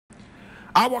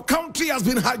Our country has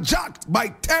been hijacked by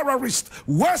terrorists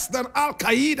worse than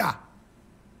Al-Qaeda,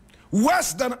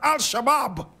 worse than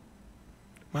Al-Shabaab.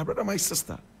 My brother, my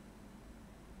sister,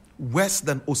 worse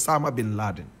than Osama bin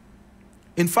Laden.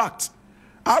 In fact,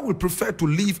 I would prefer to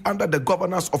live under the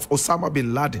governance of Osama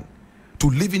bin Laden to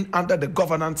living under the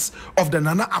governance of the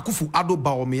Nana Akufo-Addo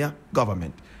Bawumia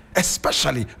government,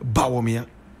 especially Bawumia.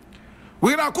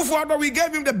 With Akufo-Addo, we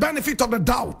gave him the benefit of the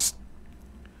doubt.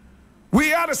 We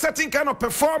had a certain kind of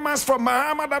performance from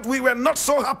Mahama that we were not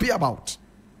so happy about.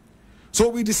 So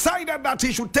we decided that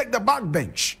he should take the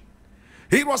backbench.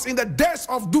 It was in the days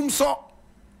of Dumso.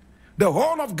 The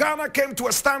whole of Ghana came to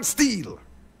a standstill.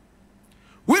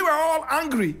 We were all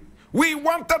angry. We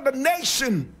wanted the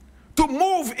nation to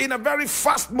move in a very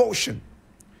fast motion.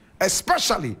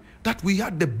 Especially that we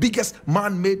had the biggest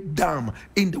man-made dam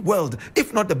in the world.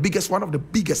 If not the biggest, one of the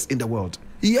biggest in the world.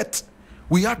 Yet,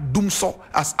 we had Dumso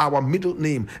as our middle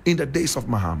name in the days of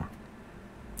Mahama.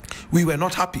 We were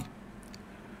not happy.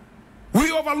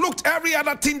 We overlooked every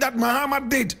other thing that Mahama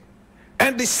did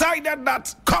and decided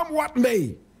that, come what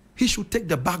may, he should take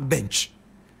the backbench.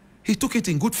 He took it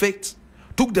in good faith,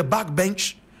 took the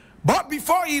backbench. But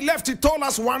before he left, he told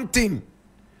us one thing.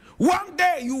 One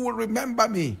day you will remember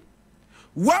me.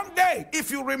 One day,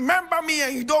 if you remember me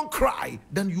and you don't cry,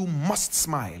 then you must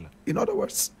smile. In other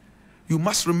words, you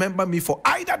must remember me for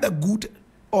either the good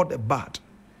or the bad.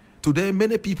 Today,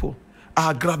 many people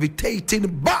are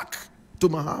gravitating back to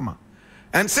Mahama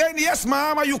and saying, yes,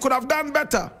 Mahama, you could have done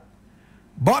better.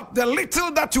 But the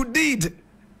little that you did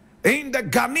in the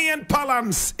Ghanaian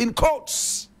parlance, in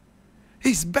quotes,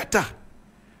 is better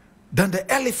than the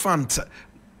elephant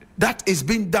that is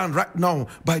being done right now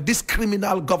by this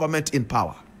criminal government in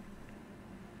power.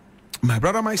 My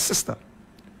brother, my sister,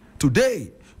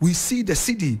 today, we see the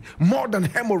city more than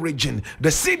hemorrhaging.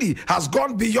 The city has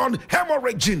gone beyond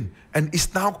hemorrhaging and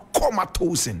is now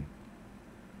comatosing.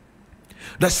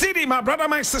 The city, my brother,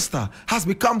 my sister, has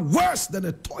become worse than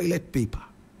a toilet paper.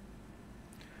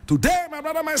 Today, my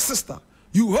brother, my sister,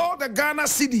 you hold the Ghana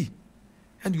city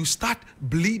and you start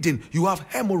bleeding. You have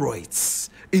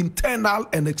hemorrhoids, internal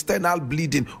and external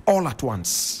bleeding all at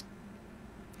once.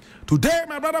 Today,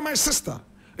 my brother, my sister,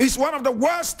 is one of the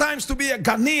worst times to be a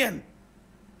Ghanaian.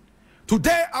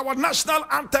 Today, our national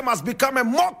anthem has become a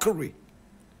mockery.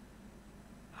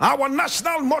 Our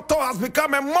national motto has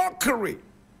become a mockery.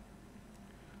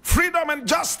 Freedom and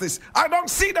justice. I don't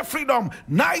see the freedom,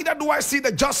 neither do I see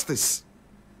the justice.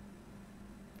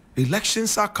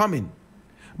 Elections are coming.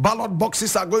 Ballot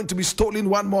boxes are going to be stolen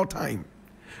one more time.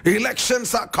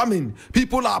 Elections are coming.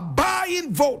 People are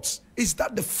buying votes. Is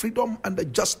that the freedom and the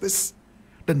justice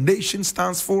the nation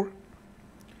stands for?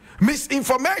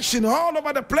 Misinformation all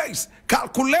over the place,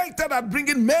 calculated at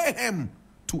bringing mayhem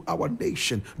to our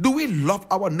nation. Do we love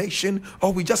our nation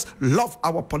or we just love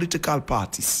our political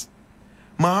parties?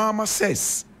 Mahama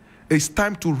says it's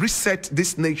time to reset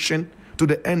this nation to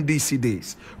the NDC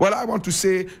days. Well, I want to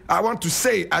see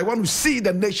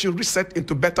the nation reset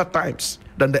into better times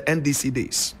than the NDC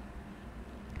days.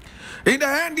 In the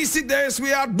NDC days,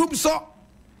 we are Dumso.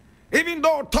 Even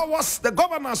though towards the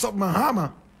governance of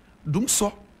Mahama,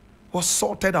 Dumso was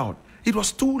sorted out. It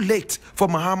was too late for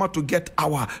Mahama to get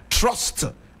our trust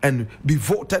and be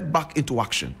voted back into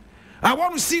action. I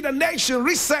want to see the nation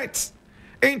reset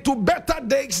into better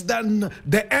days than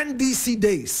the NDC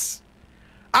days.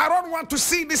 I don't want to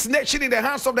see this nation in the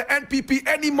hands of the NPP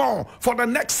anymore for the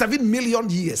next 7 million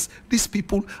years. These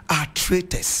people are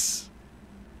traitors.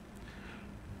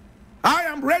 I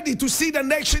am ready to see the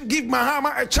nation give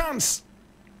Mahama a chance.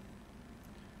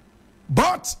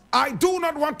 But I do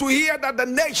not want to hear that the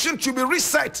nation should be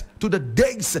reset to the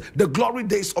days, the glory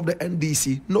days of the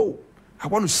NDC. No, I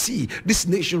want to see this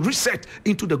nation reset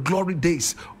into the glory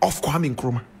days of Kwame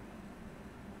Nkrumah.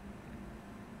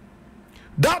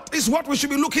 That is what we should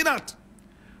be looking at.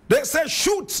 They say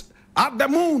shoot at the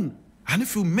moon, and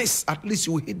if you miss, at least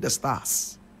you will hit the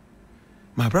stars.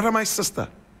 My brother, my sister,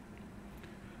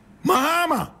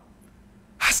 Mahama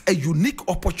has a unique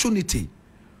opportunity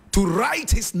to write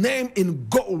his name in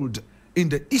gold in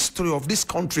the history of this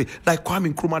country like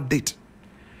Kwame Nkrumah did.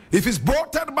 If he's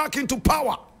voted back into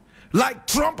power like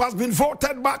Trump has been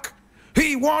voted back,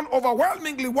 he won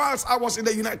overwhelmingly whilst I was in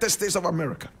the United States of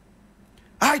America.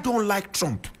 I don't like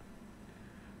Trump.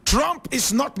 Trump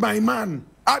is not my man.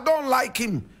 I don't like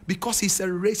him because he's a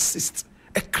racist,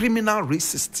 a criminal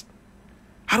racist.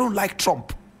 I don't like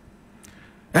Trump.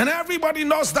 And everybody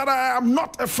knows that I am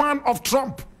not a fan of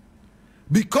Trump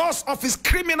because of his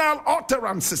criminal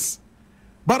utterances.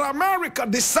 But America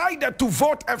decided to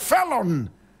vote a felon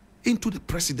into the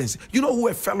presidency. You know who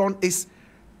a felon is?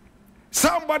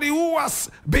 Somebody who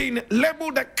has been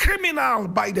labeled a criminal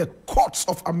by the courts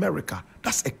of America.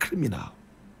 That's a criminal.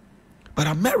 But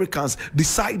Americans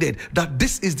decided that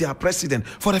this is their president.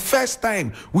 For the first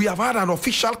time, we have had an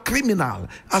official criminal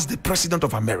as the president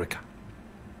of America.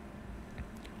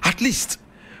 At least,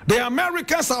 the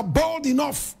Americans are bold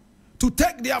enough to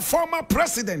take their former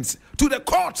presidents to the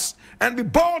courts and be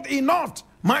bold enough,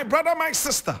 my brother, my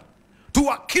sister, to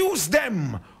accuse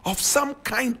them of some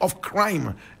kind of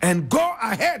crime and go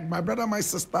ahead, my brother, my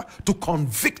sister, to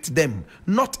convict them,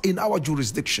 not in our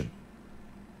jurisdiction.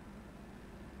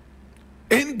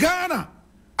 In Ghana,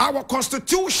 our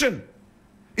constitution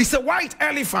is a white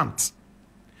elephant.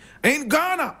 In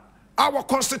Ghana, our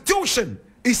constitution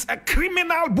is a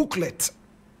criminal booklet.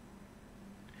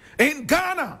 In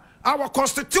Ghana, our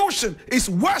constitution is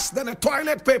worse than a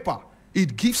toilet paper.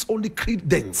 It gives only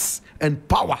credence and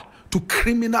power to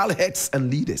criminal heads and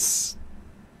leaders.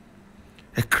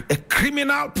 A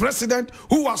criminal president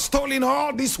who has stolen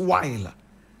all this while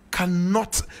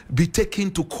cannot be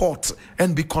taken to court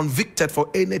and be convicted for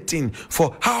anything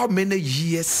for how many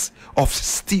years of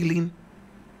stealing.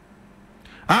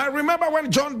 I remember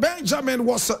when John Benjamin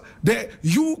was the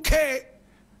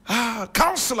UK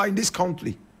counselor in this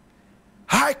country,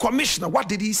 High Commissioner. What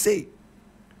did he say?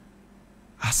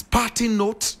 As parting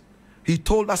note, he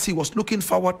told us he was looking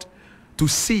forward to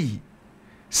see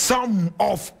some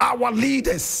of our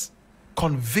leaders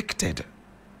convicted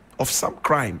of some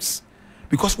crimes.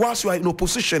 Because whilst you are in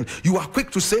opposition, you are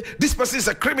quick to say, this person is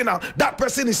a criminal, that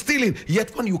person is stealing.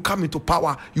 Yet when you come into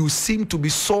power, you seem to be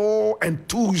so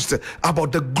enthused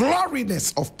about the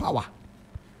gloriness of power.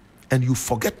 And you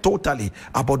forget totally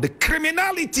about the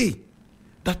criminality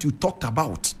that you talked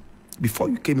about before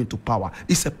you came into power.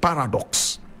 It's a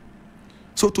paradox.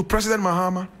 So to President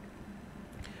Mahama,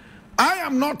 I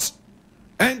am not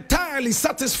entirely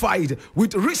satisfied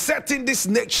with resetting this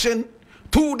nation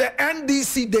to the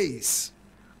NDC days.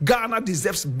 Ghana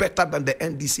deserves better than the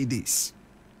NDC days.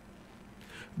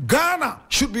 Ghana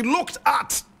should be looked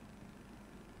at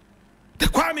the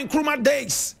Kwame Nkrumah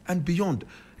days and beyond.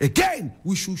 Again,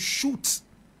 we should shoot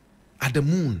at the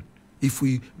moon. If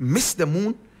we miss the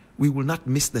moon, we will not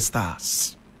miss the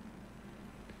stars.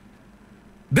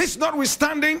 This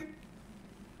notwithstanding,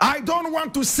 I don't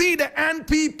want to see the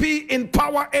NPP in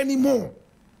power anymore.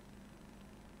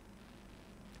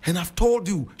 And I've told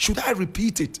you, should I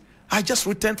repeat it? I just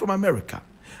returned from America.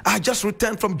 I just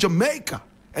returned from Jamaica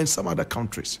and some other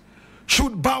countries.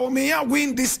 Should Bawumia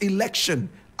win this election,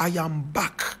 I am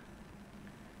back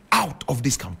out of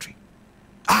this country.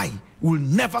 I will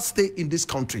never stay in this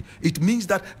country. It means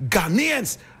that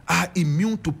Ghanaians are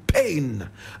immune to pain.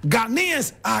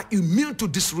 Ghanaians are immune to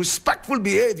disrespectful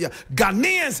behavior.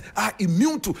 Ghanaians are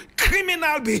immune to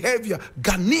criminal behavior.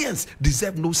 Ghanaians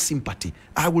deserve no sympathy.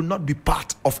 I will not be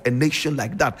part of a nation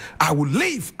like that. I will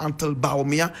live until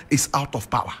Bawumia is out of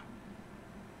power.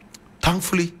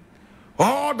 Thankfully,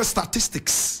 all the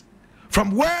statistics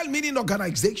from well-meaning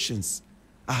organizations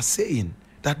are saying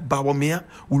that Bawumia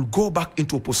will go back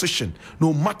into opposition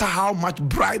no matter how much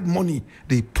bribe money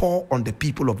they pour on the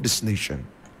people of this nation.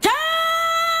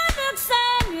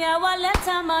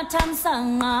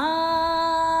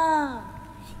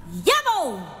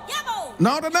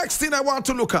 Now the next thing I want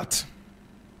to look at,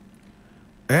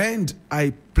 and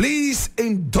I please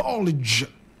indulge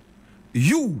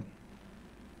you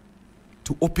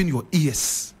to open your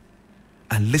ears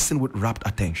and listen with rapt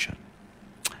attention.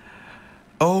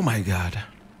 Oh my God.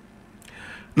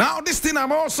 Now this thing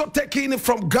I'm also taking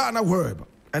from Ghana Web,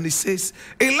 and it says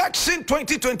election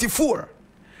 2024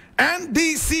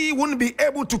 NDC wouldn't be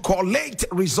able to collate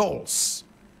results.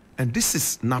 And this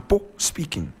is Napo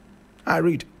speaking. I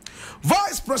read.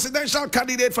 Vice presidential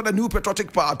candidate for the New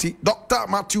Patriotic Party, Dr.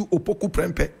 Matthew Opoku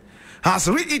Prempeh, has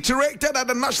reiterated at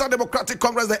the National Democratic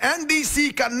Congress the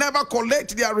NDC can never collate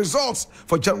their results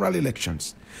for general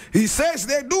elections. He says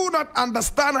they do not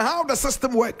understand how the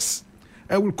system works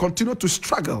and will continue to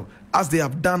struggle as they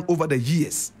have done over the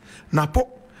years. Napo,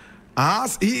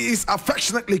 as he is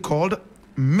affectionately called,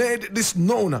 made this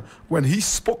known when he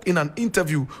spoke in an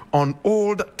interview on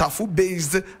old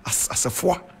Tafu-based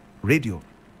Asafua radio.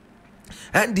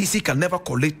 NDC can never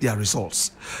collate their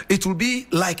results. It will be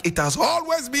like it has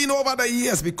always been over the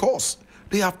years because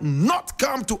they have not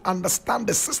come to understand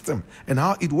the system and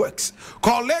how it works.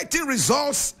 Collating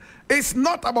results is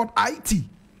not about IT.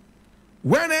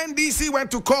 When NDC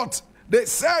went to court, they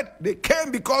said they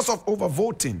came because of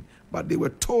overvoting, but they were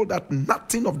told that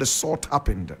nothing of the sort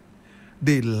happened.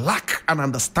 They lack an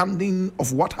understanding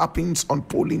of what happens on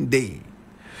polling day.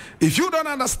 If you don't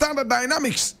understand the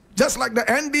dynamics, just like the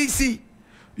NDC,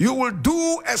 you will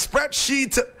do a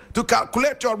spreadsheet to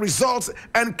calculate your results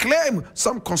and claim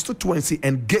some constituency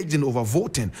engaged in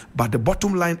overvoting. But the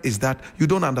bottom line is that you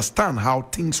don't understand how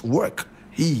things work.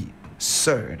 He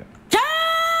said.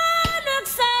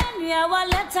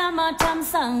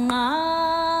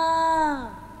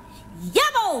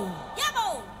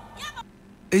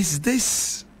 Is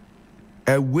this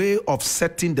a way of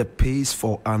setting the pace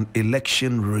for an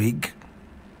election rig?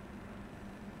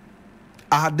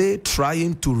 Are they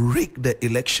trying to rig the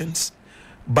elections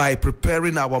by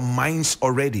preparing our minds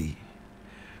already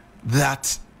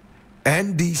that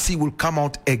NDC will come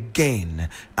out again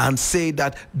and say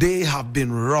that they have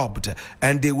been robbed,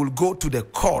 and they will go to the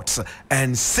courts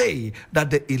and say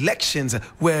that the elections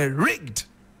were rigged?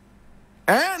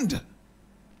 And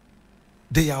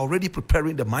they are already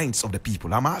preparing the minds of the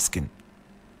people. I'm asking.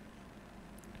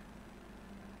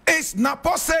 Is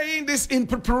Napo saying this in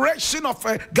preparation of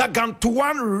a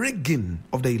gargantuan rigging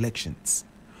of the elections?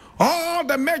 All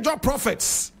the major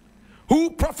prophets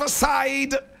who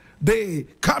prophesied the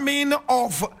coming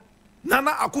of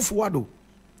Nana Akufo-Addo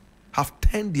have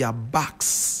turned their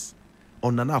backs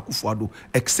on Nana Akufo-Addo,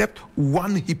 except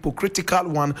one hypocritical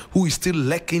one who is still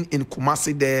lurking in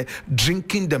Kumasi there,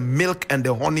 drinking the milk and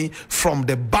the honey from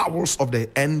the bowels of the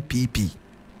NPP.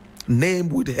 Name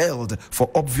withheld for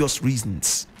obvious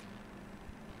reasons.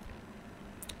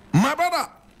 My brother,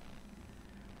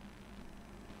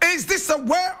 is this a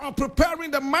way of preparing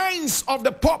the minds of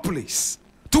the populace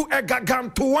to a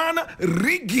gargantuan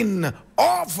rigging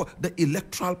of the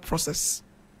electoral process?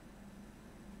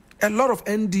 A lot of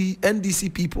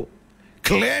NDC people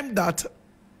claim that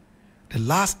the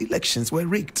last elections were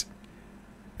rigged.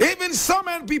 Even some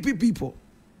NPP people,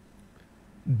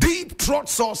 deep throat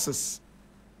sources,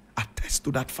 attest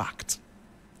to that fact.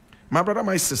 My brother,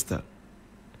 my sister,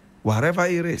 wherever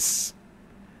it is,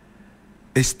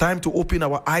 it's time to open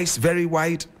our eyes very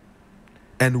wide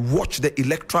and watch the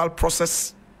electoral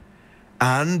process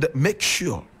and make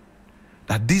sure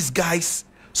that these guys,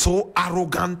 so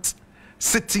arrogant,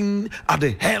 sitting at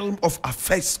the helm of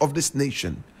affairs of this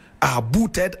nation, are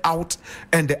booted out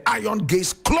and the iron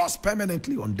gates closed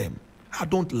permanently on them. I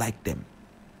don't like them.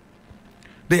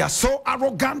 They are so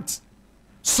arrogant,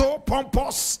 so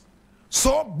pompous,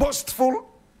 so boastful,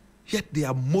 yet they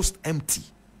are most empty.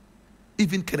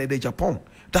 Even Canada, Japan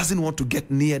doesn't want to get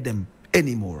near them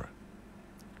anymore.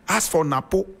 As for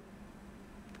Napo,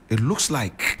 it looks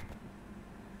like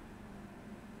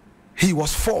he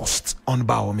was forced on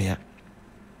Baumia.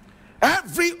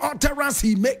 Every utterance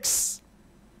he makes,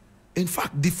 in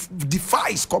fact,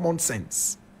 defies common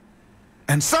sense.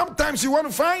 And sometimes you want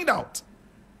to find out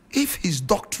if his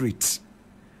doctorate,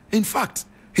 in fact,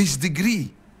 his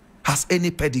degree, has any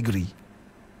pedigree.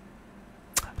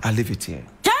 I'll leave it here.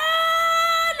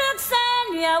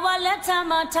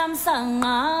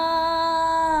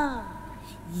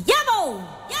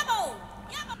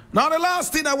 Now the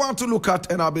last thing I want to look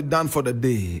at, and I'll be done for the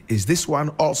day, is this one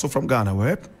also from Ghana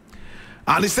Web.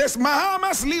 And it says,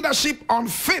 Mahama's leadership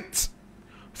unfit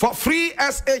for free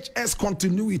SHS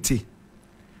continuity.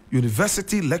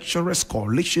 University Lecturers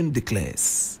Coalition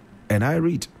declares. And I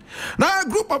read. Now, a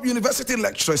group of university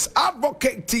lecturers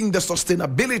advocating the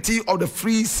sustainability of the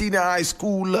free senior high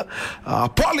school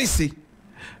policy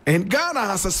in Ghana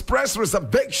has expressed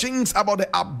reservations about the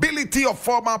ability of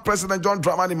former President John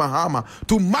Dramani Mahama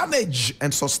to manage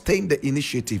and sustain the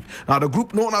initiative. Now, the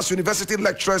group known as University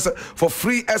Lecturers for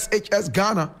Free SHS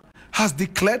Ghana has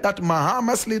declared that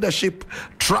Mahama's leadership,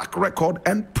 track record,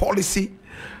 and policy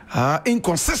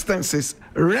inconsistencies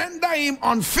render him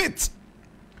unfit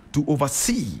to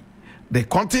oversee the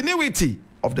continuity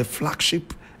of the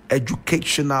flagship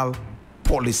educational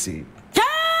policy.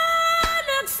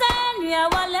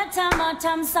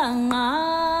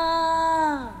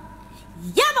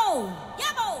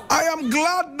 I am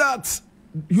glad that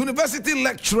university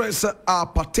lecturers are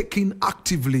partaking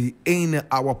actively in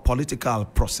our political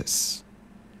process,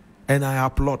 and I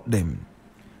applaud them.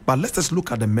 But let us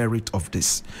look at the merit of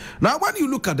this. Now, when you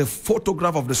look at the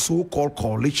photograph of the so-called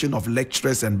coalition of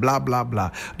lecturers and blah, blah,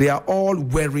 blah, they are all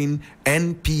wearing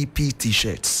NPP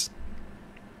t-shirts.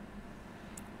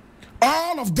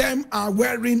 All of them are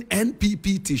wearing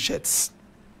NPP t-shirts.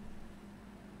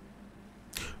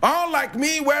 All like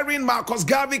me wearing Marcus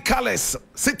Garvey colors,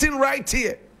 sitting right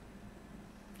here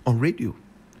on radio.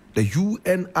 The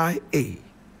UNIA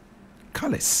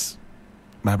colors.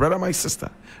 My brother, my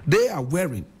sister, they are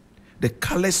wearing the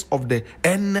colors of the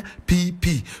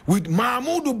NPP with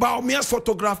Mahmoud Bawumia's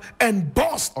photograph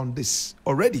embossed on this.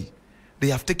 Already, they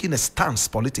have taken a stance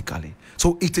politically.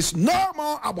 So it is no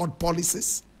more about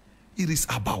policies. It is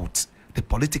about the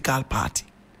political party.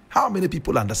 How many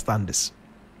people understand this?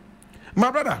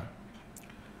 My brother,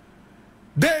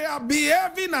 they are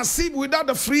behaving as if without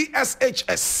the free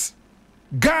SHS,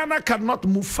 Ghana cannot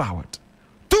move forward.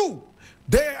 2,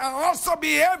 they are also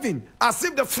behaving as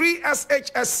if the free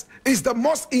SHS is the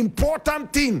most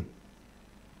important thing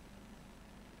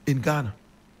in Ghana.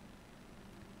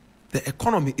 The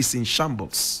economy is in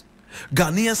shambles.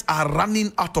 Ghanaians are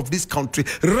running out of this country,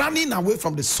 running away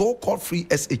from the so-called free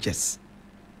SHS.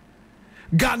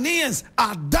 Ghanaians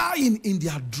are dying in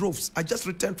their droves. I just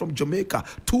returned from Jamaica.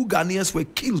 2 Ghanaians were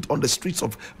killed on the streets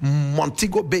of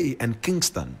Montego Bay and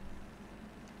Kingston.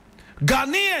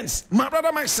 Ghanaians, my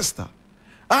brother, my sister,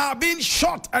 are being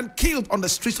shot and killed on the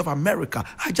streets of America.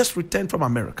 I just returned from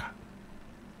America.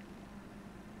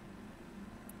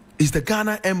 Is the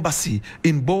Ghana embassy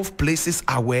in both places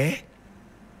aware?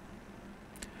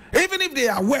 Even if they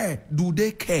are aware, do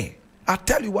they care? I'll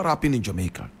tell you what happened in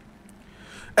Jamaica.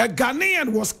 A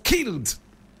Ghanaian was killed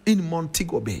in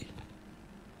Montego Bay.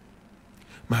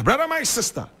 My brother, my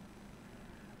sister,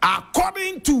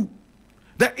 according to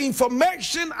the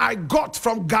information I got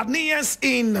from Ghanaians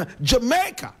in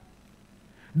Jamaica,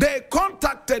 they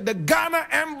contacted the Ghana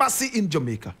embassy in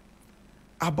Jamaica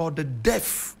about the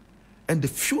death and the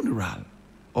funeral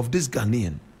of this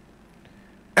Ghanaian.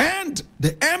 And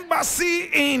the embassy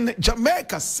in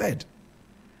Jamaica said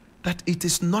that it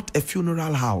is not a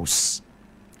funeral house.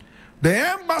 The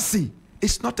embassy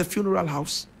is not a funeral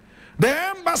house. The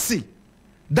embassy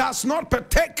does not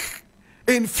partake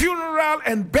in funeral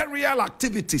and burial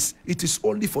activities. It is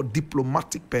only for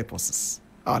diplomatic purposes.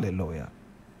 Hallelujah.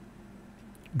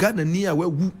 Ghana near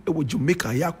where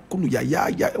Jamaica ya kunu ya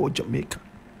Jamaica.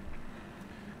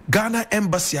 Ghana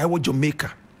embassy ya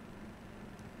Jamaica.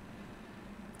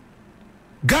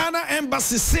 Ghana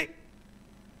embassy say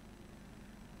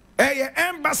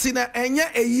embassy na enye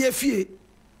eyefie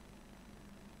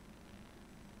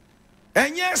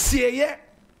enye sieye.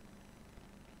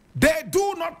 They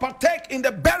do not partake in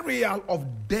the burial of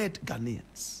dead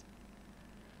Ghanaians.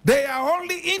 They are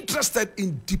only interested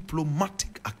in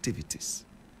diplomatic activities.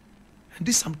 And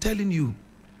this I'm telling you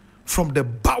from the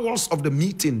bowels of the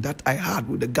meeting that I had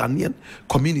with the Ghanaian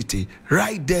community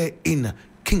right there in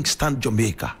Kingston,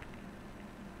 Jamaica.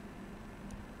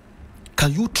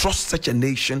 Can you trust such a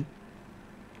nation?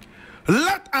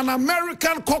 Let an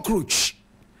American cockroach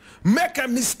make a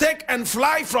mistake and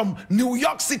fly from New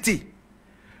York City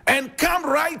and come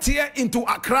right here into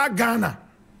Accra, Ghana.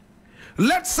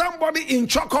 Let somebody in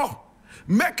Choco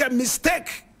make a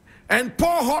mistake and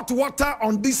pour hot water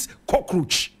on this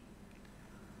cockroach.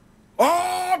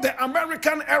 All the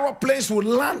American aeroplanes will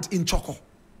land in Choco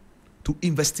to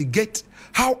investigate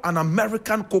how an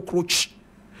American cockroach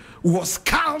was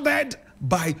scalded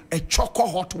by a Choco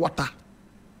hot water.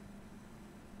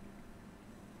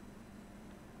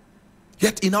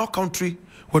 Yet in our country,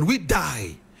 when we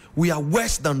die, we are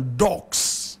worse than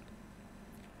dogs.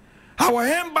 Our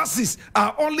embassies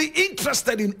are only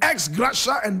interested in ex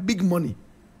gratia and big money.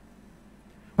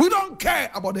 We don't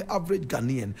care about the average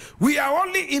Ghanaian. We are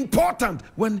only important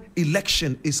when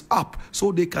election is up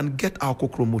so they can get our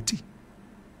kokromoti.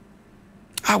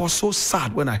 I was so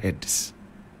sad when I heard this.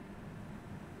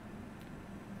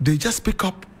 They just pick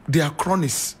up their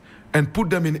cronies and put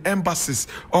them in embassies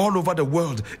all over the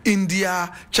world.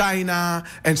 India, China,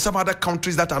 and some other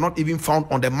countries that are not even found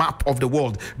on the map of the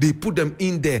world. They put them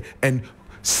in there and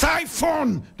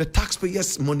siphon the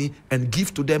taxpayers' money and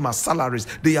give to them as salaries.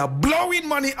 They are blowing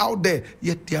money out there,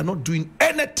 yet they are not doing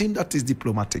anything that is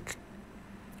diplomatic.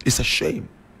 It's a shame.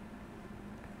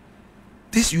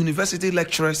 These university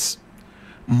lecturers,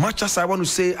 much as I want to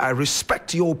say I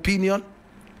respect your opinion,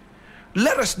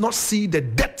 let us not see the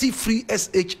dirty free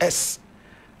SHS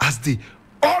as the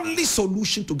only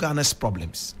solution to Ghana's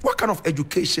problems. What kind of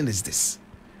education is this?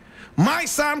 My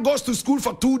son goes to school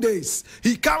for 2 days.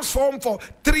 He comes home for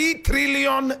 3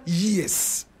 trillion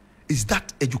years. Is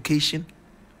that education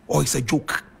or is it a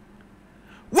joke?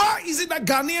 Why is it that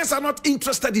Ghanaians are not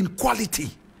interested in quality?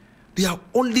 They are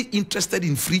only interested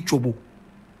in free chobo.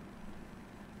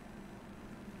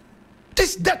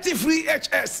 This dirty free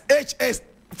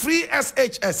free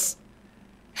SHS.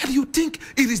 And you think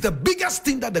it is the biggest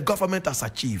thing that the government has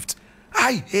achieved?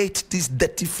 I hate this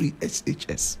dirty free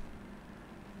SHS.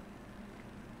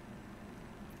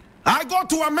 I go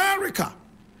to America.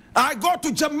 I go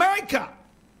to Jamaica.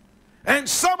 And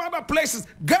some other places.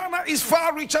 Ghana is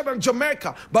far richer than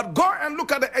Jamaica. But go and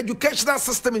look at the educational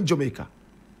system in Jamaica.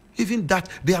 Even that,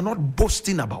 they are not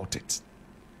boasting about it.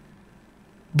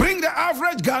 Bring the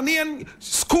average Ghanaian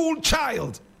school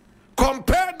child.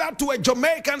 Compare that to a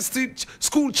Jamaican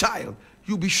school child.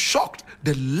 You'll be shocked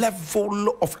the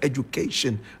level of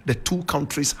education the two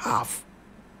countries have.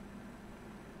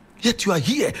 Yet you are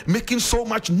here making so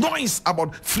much noise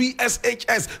about free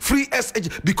SHS, free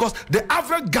SHS, because the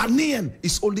average Ghanaian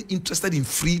is only interested in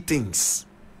free things.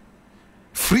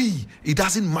 Free. It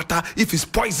doesn't matter if it's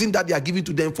poison that they are giving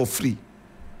to them for free.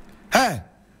 Hey,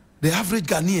 the average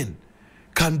Ghanaian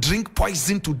can drink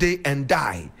poison today and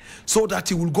die, so that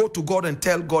he will go to God and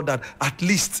tell God that at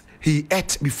least he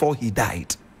ate before he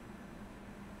died.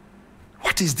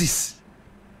 What is this?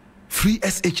 Free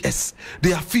SHS.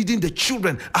 They are feeding the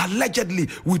children allegedly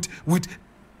with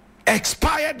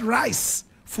expired rice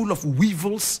full of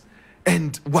weevils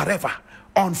and whatever,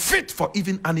 unfit for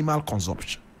even animal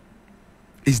consumption.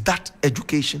 Is that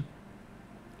education?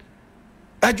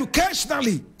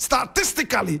 Educationally,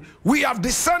 statistically, we have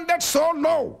descended so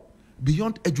low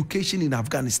beyond education in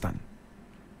Afghanistan.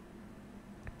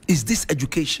 Is this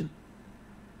education?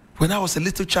 When I was a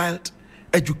little child,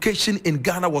 education in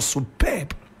Ghana was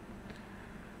superb.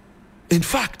 In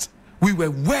fact, we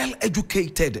were well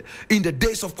educated in the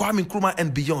days of Kwame Nkrumah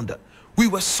and beyond. We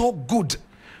were so good.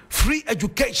 Free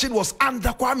education was under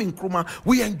Kwame Nkrumah.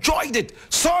 We enjoyed it.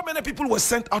 So many people were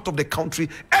sent out of the country,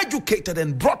 educated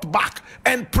and brought back,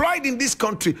 and pride in this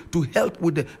country to help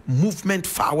with the movement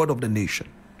forward of the nation.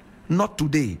 Not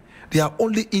today. They are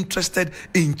only interested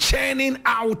in churning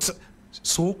out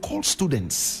so-called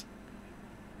students.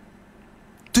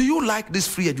 Do you like this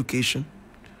free education?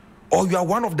 Or you are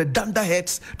one of the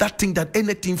dunderheads that think that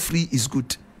anything free is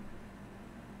good?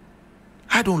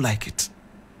 I don't like it.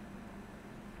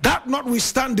 That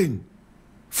notwithstanding,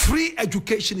 free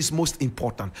education is most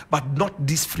important, but not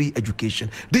this free education.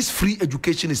 This free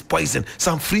education is poison.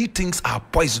 Some free things are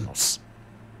poisonous.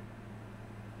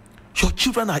 Your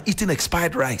children are eating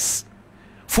expired rice,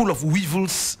 full of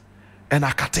weevils and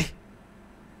akate.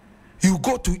 You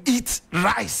go to eat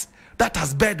rice that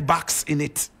has bed bugs in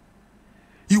it.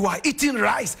 You are eating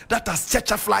rice that has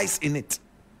checha flies in it.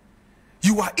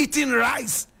 You are eating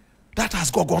rice that has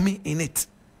gogomi in it.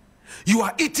 You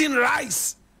are eating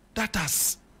rice that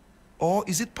has, or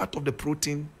is it part of the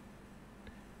protein?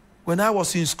 When I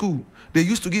was in school, they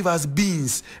used to give us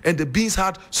beans, and the beans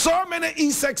had so many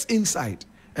insects inside.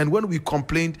 And when we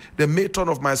complained, the matron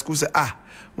of my school said,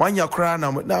 when you cry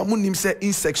now, munim say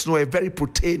insects no are very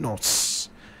proteinous.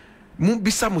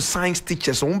 Bisa mu science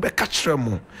teachers, be catch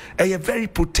them. They are very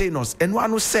proteinous. And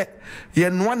one who say,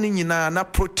 na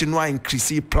protein wa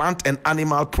increase plant and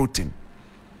animal protein.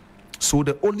 So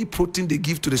the only protein they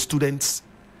give to the students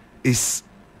is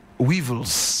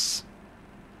weevils.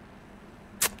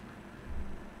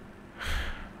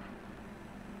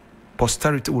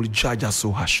 Posterity will judge us so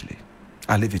harshly.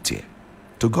 I leave it here.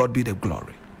 To God be the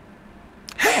glory.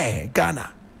 Hey,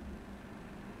 Ghana.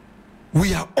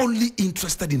 We are only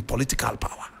interested in political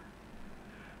power,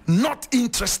 not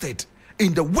interested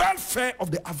in the welfare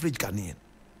of the average Ghanaian.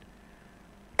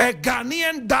 A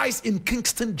Ghanaian dies in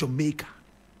Kingston, Jamaica.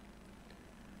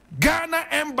 Ghana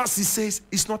embassy says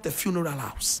it's not a funeral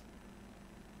house.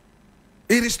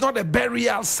 It is not a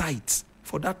burial site.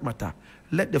 For that matter,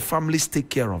 let the families take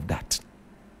care of that.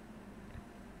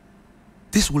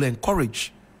 This will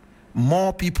encourage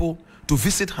more people to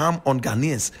visit harm on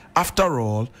Ghanaians. After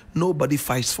all, nobody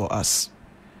fights for us.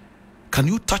 Can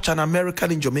you touch an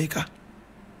American in Jamaica?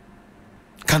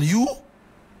 Can you?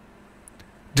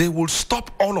 They will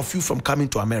stop all of you from coming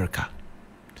to America.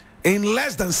 In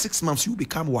less than 6 months, you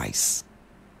become wise.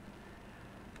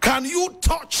 Can you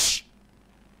touch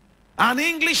an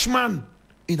Englishman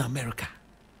in America?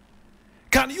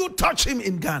 Can you touch him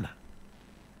in Ghana?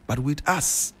 But with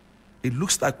us, it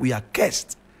looks like we are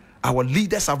cursed. Our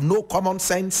leaders have no common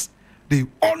sense. They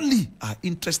only are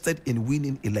interested in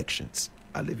winning elections.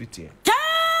 I'll leave it here.